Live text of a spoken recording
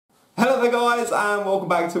Hello there guys and welcome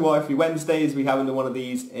back to Wifey Wednesdays. We haven't done one of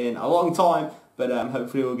these in a long time, but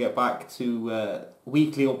hopefully we'll get back to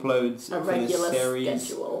weekly uploads for this series.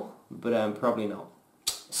 Schedule. But probably not.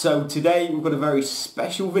 So today we've got a very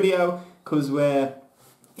special video because we're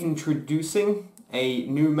introducing a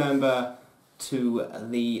new member to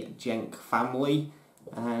the Jenk family,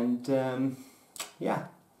 and yeah,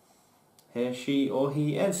 here she or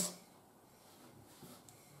he is.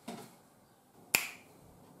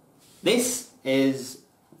 This is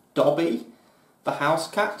Dobby, the house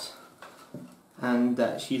cat,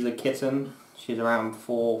 and she's a kitten. She's around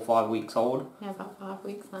 4 or 5 weeks old. Yeah, about 5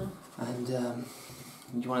 weeks now. And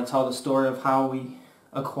do you want to tell the story of how we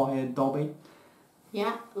acquired Dobby?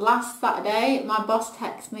 Yeah, last Saturday my boss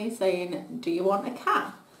texted me saying, "Do you want a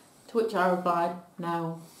cat?" To which I replied,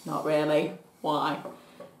 "No, not really. Why?"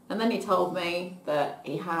 And then he told me that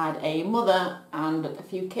he had a mother and a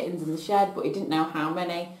few kittens in the shed, but he didn't know how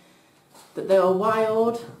many. That they were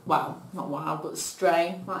wild, well, not wild, but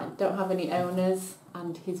stray, like don't have any owners,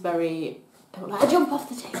 and he's very, don't let her jump off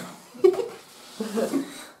the table.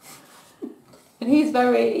 And he's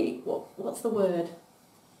very, what's the word?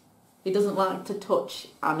 He doesn't like to touch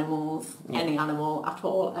animals, any animal at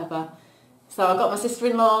all, ever. So I got my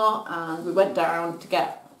sister-in-law and we went down to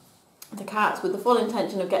get the cats with the full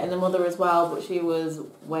intention of getting the mother as well, but she was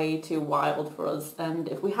way too wild for us, and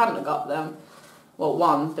if we hadn't got them, well,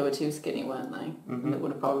 one, they were too skinny, weren't they? And they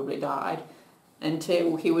would have probably died. And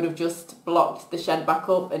two, he would have just blocked the shed back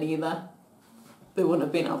up, and either they wouldn't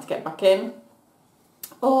have been able to get back in,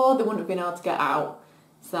 or they wouldn't have been able to get out.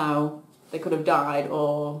 So they could have died,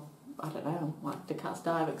 or, I don't know, like the cats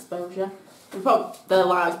die of exposure. Their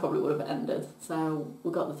lives probably would have ended. So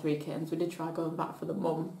we got the 3 kittens. We did try going back for the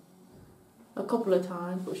mum a couple of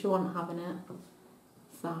times, but she wasn't having it.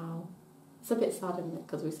 So it's a bit sad, isn't it,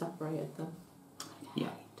 because we separated them. Yeah,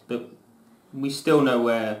 but we still know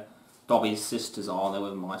where Dobby's sisters are. They're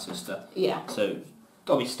with my sister. Yeah. So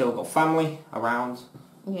Dobby's still got family around.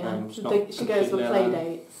 Yeah, she goes for play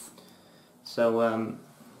dates. So,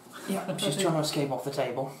 yeah, she's trying to escape off the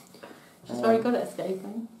table. She's very good at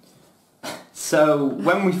escaping. So,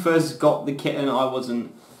 when we first got the kitten, I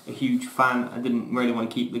wasn't a huge fan. I didn't really want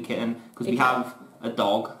to keep the kitten because we have a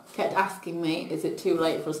dog. Kept asking me, is it too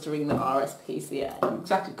late for us to ring the RSPCA?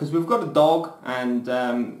 Exactly, because we've got a dog, and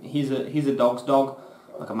he's a dog's dog,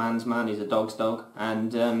 like a man's man. He's a dog's dog,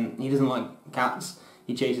 and he doesn't like cats.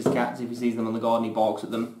 He chases cats if he sees them on the garden. He barks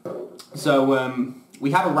at them. So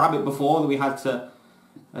we had a rabbit before that we had to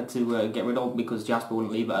get rid of because Jasper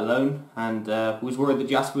wouldn't leave it alone, and we was worried that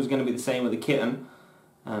Jasper was going to be the same with the kitten.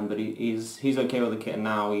 But he's okay with the kitten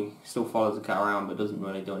now. He still follows the cat around but doesn't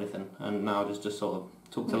really do anything, and now just sort of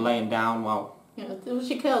took to laying down while... Yeah,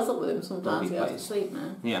 she curls up with him sometimes. He has to sleep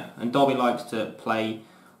now. Yeah, and Dobby likes to play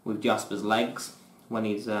with Jasper's legs when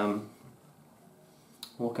he's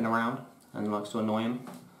walking around and likes to annoy him.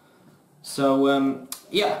 So,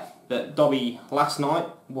 yeah, but Dobby last night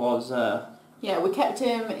was... Yeah, we kept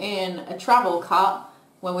him in a travel cot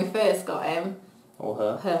when we first got him. Or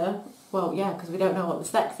her. Her. Well, yeah, because we don't know what the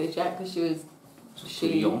sex is yet, because he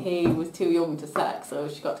was too young to sex, so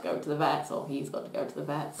she got to go to the vets, or he's got to go to the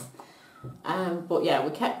vets. But yeah,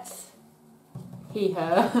 we kept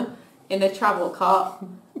her in a travel cot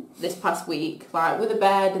this past week, like with a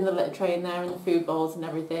bed and the litter tray in there and the food bowls and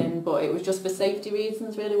everything, but it was just for safety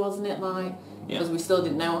reasons, really, wasn't it? Like, because we still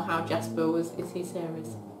didn't know how Jasper was, is he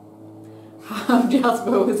serious? How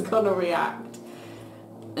Jasper was going to react,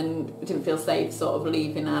 and we didn't feel safe sort of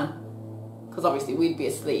leaving her, because obviously we'd be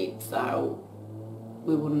asleep, so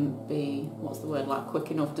we wouldn't be, what's the word, like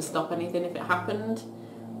quick enough to stop anything if it happened.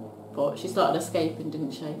 But she started escaping,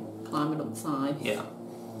 didn't she? Climbing up the sides. Yeah.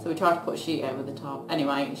 So we tried to put a sheet over the top.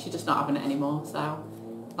 Anyway, she's just not having it anymore, so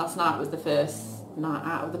last night was the first night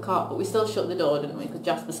out of the cot, but we still shut the door, didn't we? Because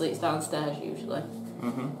Jasper sleeps downstairs usually.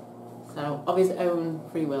 So, of his own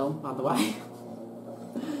free will, by the way.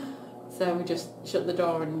 So we just shut the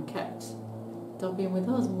door and kept Dobby with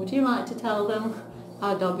us. And would you like to tell them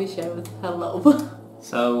how Dobby shows her love?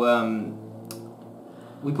 So,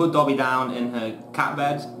 we put Dobby down in her cat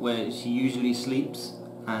bed where she usually sleeps,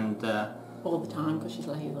 and all the time because she's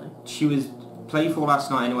lazy. She was playful last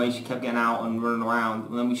night anyway. She kept getting out and running around,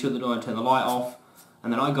 and then we shut the door and turned the light off,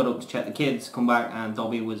 and then I got up to check the kids, come back, and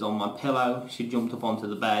Dobby was on my pillow. She jumped up onto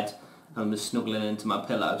the bed and was snuggling into my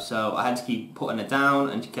pillow, so I had to keep putting her down,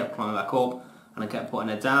 and she kept climbing back up, and I kept putting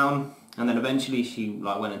her down, and then eventually she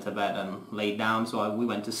went into bed and laid down, so we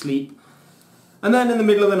went to sleep. And then in the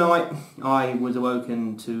middle of the night I was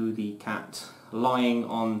awoken to the cat lying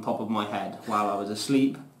on top of my head while I was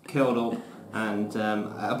asleep, curled up, and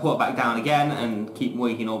I put it back down again and keep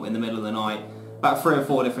waking up in the middle of the night about 3 or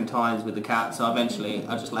 4 different times with the cat. So eventually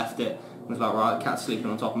I just left it. I was like, right, the cat's sleeping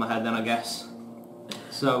on top of my head then, I guess.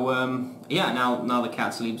 So yeah, now the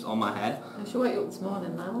cat sleeps on my head. I should wake you up this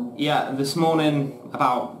morning now. Yeah, this morning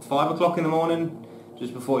about 5 o'clock in the morning,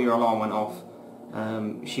 just before your alarm went off,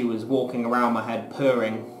 she was walking around my head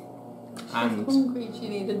purring. She was hungry, she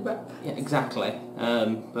needed breakfast. Yeah, exactly.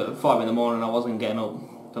 But at 5 in the morning I wasn't getting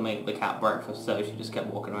up to make the cat breakfast, so she just kept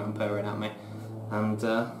walking around purring at me. And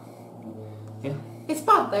yeah. It's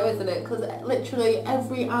bad though, isn't it? Because literally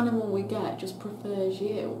every animal we get just prefers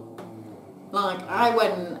you. Like, I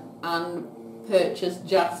went and purchased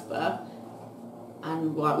Jasper,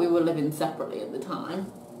 and like, we were living separately at the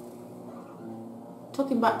time.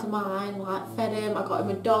 Took him back to mine, like, fed him, I got him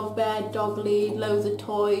a dog bed, dog lead, loads of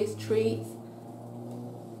toys, treats.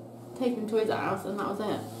 Take him to his house, and that was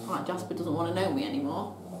it. Like, Jasper doesn't want to know me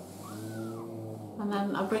anymore. And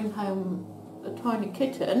then I bring home a tiny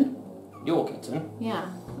kitten. Your kitten?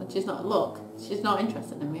 Yeah, and she's not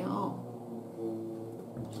interested in me at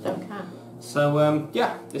all. Just don't care. So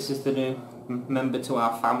yeah, this is the new member to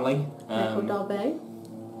our family. Little Dobby.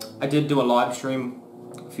 I did do a live stream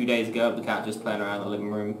a few days ago of the cat just playing around the living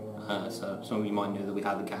room, so some of you might know that we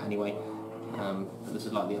had the cat anyway. But this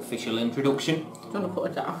is like the official introduction. Do you want to put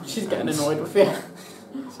her down? She's getting annoyed with you.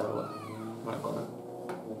 So, right bother.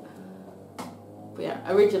 But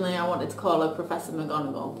yeah, originally I wanted to call her Professor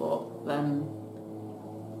McGonagall, but then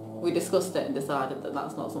we discussed it and decided that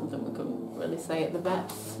that's not something we can really say at the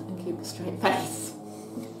vets and keep a straight face.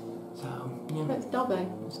 So, yeah. But it's Dobby.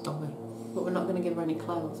 It's Dobby. But we're not going to give her any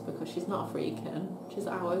clothes because she's not a free kitten. She's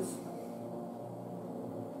ours.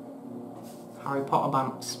 Harry Potter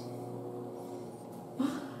bamps.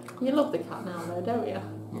 You love the cat now though, don't you?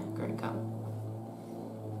 Yeah, great cat.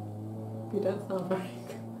 You don't sound very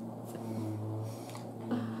good.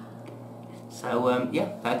 So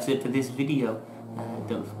yeah, that's it for this video.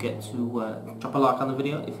 Don't forget to drop a like on the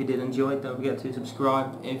video if you did enjoy it. Don't forget to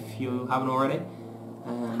subscribe if you haven't already.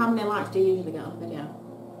 How many likes do you usually get on a video?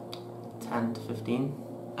 10 to 15.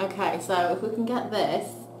 Okay, so if we can get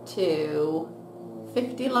this to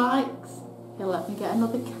 50 likes, he'll let me get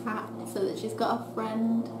another cat so that she's got a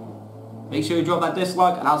friend. Make sure you drop that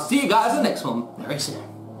dislike, and I'll see you guys in the next one very soon.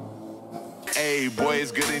 Hey, boy,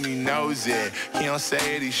 it's good and he knows it. He don't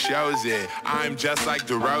say it, he shows it. I'm just like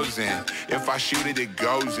DeRozan. If I shoot it, it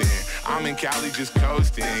goes in. I'm in Cali just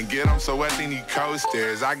coasting. Get him so wet, they need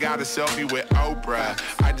coasters. I got a selfie with Oprah.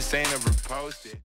 I just ain't ever posted.